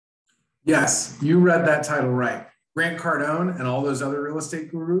Yes, you read that title right. Grant Cardone and all those other real estate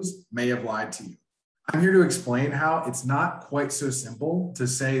gurus may have lied to you. I'm here to explain how it's not quite so simple to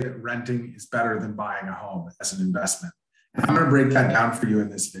say that renting is better than buying a home as an investment. And I'm going to break that down for you in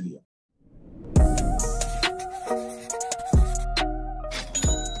this video.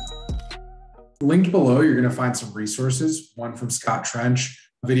 Linked below, you're going to find some resources, one from Scott Trench,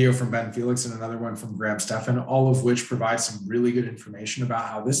 a video from Ben Felix, and another one from Graham Stephan, all of which provide some really good information about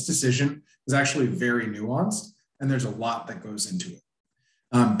how this decision is actually very nuanced, and there's a lot that goes into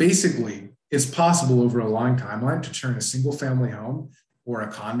it. Basically, it's possible over a long timeline to turn a single family home or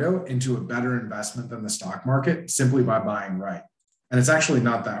a condo into a better investment than the stock market simply by buying right. And it's actually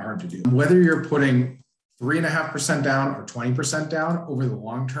not that hard to do. Whether you're putting 3.5% down or 20% down over the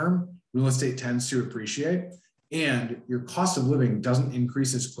long term, real estate tends to appreciate, and your cost of living doesn't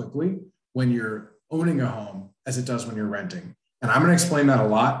increase as quickly when you're owning a home as it does when you're renting. And I'm going to explain that a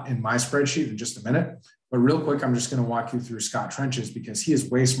lot in my spreadsheet in just a minute. But real quick, I'm just going to walk you through Scott Trench's because he is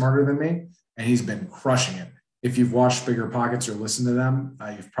way smarter than me and he's been crushing it. If you've watched Bigger Pockets or listened to them,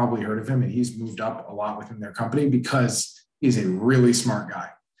 you've probably heard of him, and he's moved up a lot within their company because he's a really smart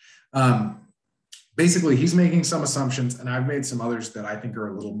guy. Basically, he's making some assumptions, and I've made some others that I think are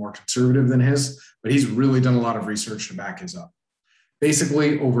a little more conservative than his, but he's really done a lot of research to back his up.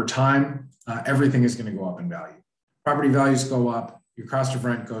 Basically, over time, everything is going to go up in value. Property values go up, your cost of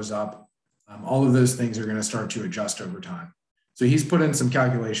rent goes up. All of those things are going to start to adjust over time. So he's put in some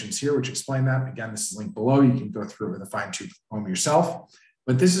calculations here, which explain that. Again, this is linked below. You can go through it with a fine-tooth comb yourself.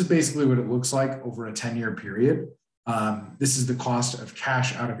 But this is basically what it looks like over a 10-year period. This is the cost of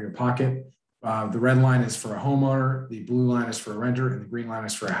cash out of your pocket. The red line is for a homeowner, the blue line is for a renter, and the green line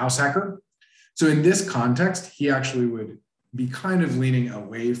is for a house hacker. So in this context, he actually would be kind of leaning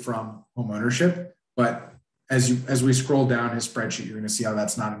away from home ownership. But as we scroll down his spreadsheet, you're going to see how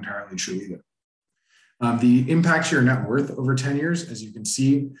that's not entirely true either. The impact to your net worth over 10 years, as you can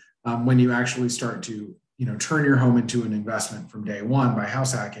see, when you actually start to turn your home into an investment from day one by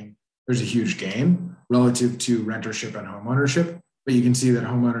house hacking, there's a huge gain relative to rentership and home ownership. But you can see that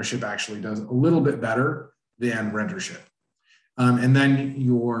home ownership actually does a little bit better than rentership. And then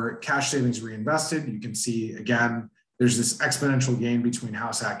your cash savings reinvested, you can see, again, there's this exponential gain between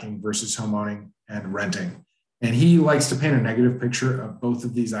house hacking versus home owning and renting. And he likes to paint a negative picture of both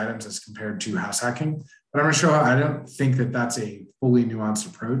of these items as compared to house hacking. But I'm going to show how I don't think that that's a fully nuanced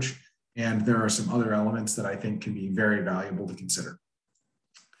approach. And there are some other elements that I think can be very valuable to consider.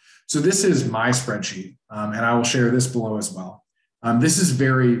 So this is my spreadsheet, and I will share this below as well. This is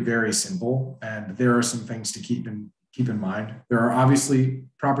very, very simple, and there are some things to keep in mind. There are obviously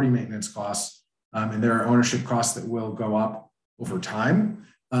property maintenance costs, and there are ownership costs that will go up over time.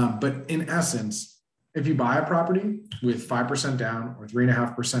 But in essence, if you buy a property with 5% down or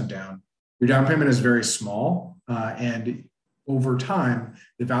 3.5% down, your down payment is very small, and over time,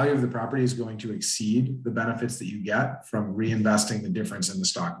 the value of the property is going to exceed the benefits that you get from reinvesting the difference in the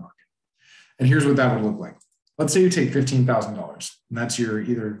stock market. And here's what that would look like. Let's say you take $15,000, and that's your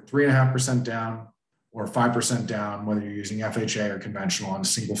either 3.5% down or 5% down, whether you're using FHA or conventional on a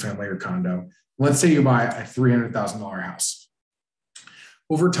single family or condo. Let's say you buy a $300,000 house.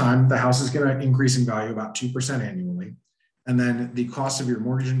 Over time, the house is going to increase in value about 2% annually. And then the cost of your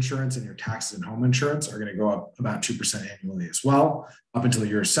mortgage insurance and your taxes and home insurance are going to go up about 2% annually as well, up until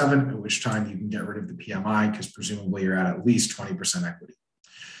year 7, at which time you can get rid of the PMI because presumably you're at least 20% equity.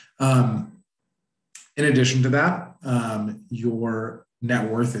 In addition to that, your net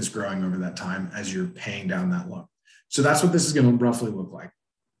worth is growing over that time as you're paying down that loan. So that's what this is going to roughly look like.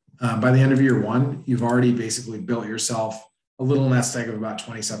 By the end of year 1, you've already basically built yourself a little nest egg of about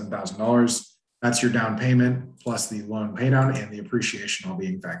 $27,000. That's your down payment plus the loan pay down and the appreciation all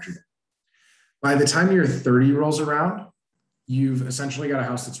being factored in. By the time year 30 rolls around, you've essentially got a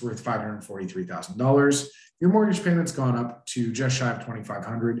house that's worth $543,000. Your mortgage payment's gone up to just shy of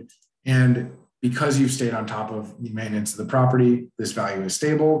 $2,500, and because you've stayed on top of the maintenance of the property, this value is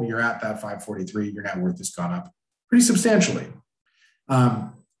stable. You're at that 543. Your net worth has gone up pretty substantially.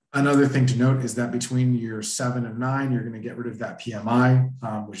 Another thing to note is that between year 7 and 9, you're going to get rid of that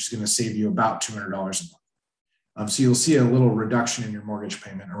PMI, which is going to save you about $200 a month. So you'll see a little reduction in your mortgage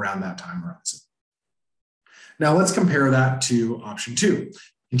payment around that time horizon. Now let's compare that to option 2,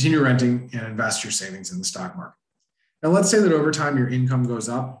 continue renting and invest your savings in the stock market. Now, let's say that over time your income goes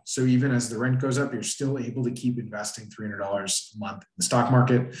up. So even as the rent goes up, you're still able to keep investing $300 a month in the stock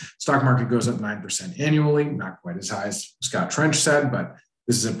market. Stock market goes up 9% annually, not quite as high as Scott Trench said, but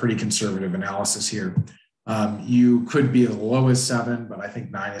this is a pretty conservative analysis here. You could be as low as 7, but I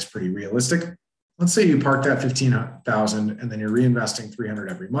think 9 is pretty realistic. Let's say you park that $15,000 and then you're reinvesting $300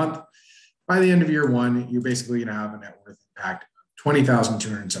 every month. By the end of year one, you're basically going to have a net worth impact of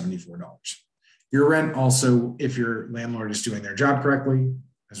 $20,274. Your rent also, if your landlord is doing their job correctly,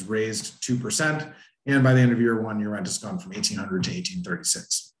 has raised 2%. And by the end of year one, your rent has gone from $1,800 to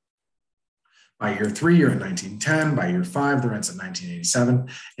 $1,836. By year three, you're at $1,910. By year five, the rent's at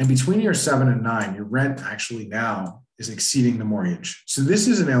 $1,987. And between year 7 and 9, your rent actually now is exceeding the mortgage. So this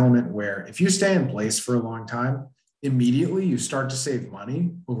is an element where if you stay in place for a long time, immediately you start to save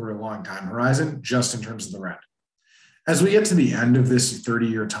money over a long time horizon, just in terms of the rent. As we get to the end of this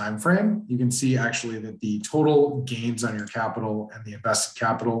 30-year time frame, you can see actually that the total gains on your capital and the invested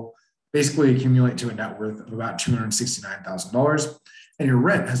capital basically accumulate to a net worth of about $269,000, and your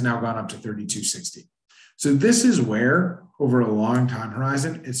rent has now gone up to $3,260. So this is where, over a long time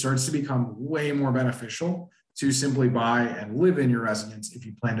horizon, it starts to become way more beneficial to simply buy and live in your residence if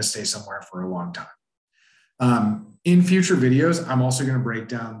you plan to stay somewhere for a long time. In future videos, I'm also going to break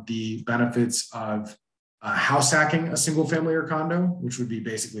down the benefits of house hacking a single family or condo, which would be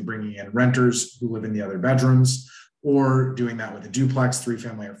basically bringing in renters who live in the other bedrooms, or doing that with a duplex,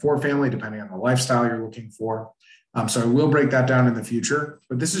 3-family or 4-family, depending on the lifestyle you're looking for. So I will break that down in the future,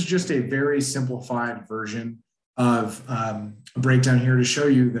 but this is just a very simplified version of a breakdown here to show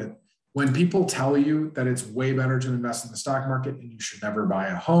you that when people tell you that it's way better to invest in the stock market and you should never buy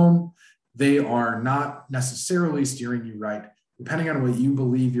a home, they are not necessarily steering you right, depending on what you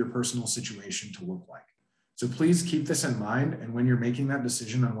believe your personal situation to look like. So please keep this in mind. And when you're making that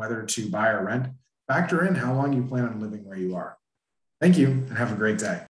decision on whether to buy or rent, factor in how long you plan on living where you are. Thank you and have a great day.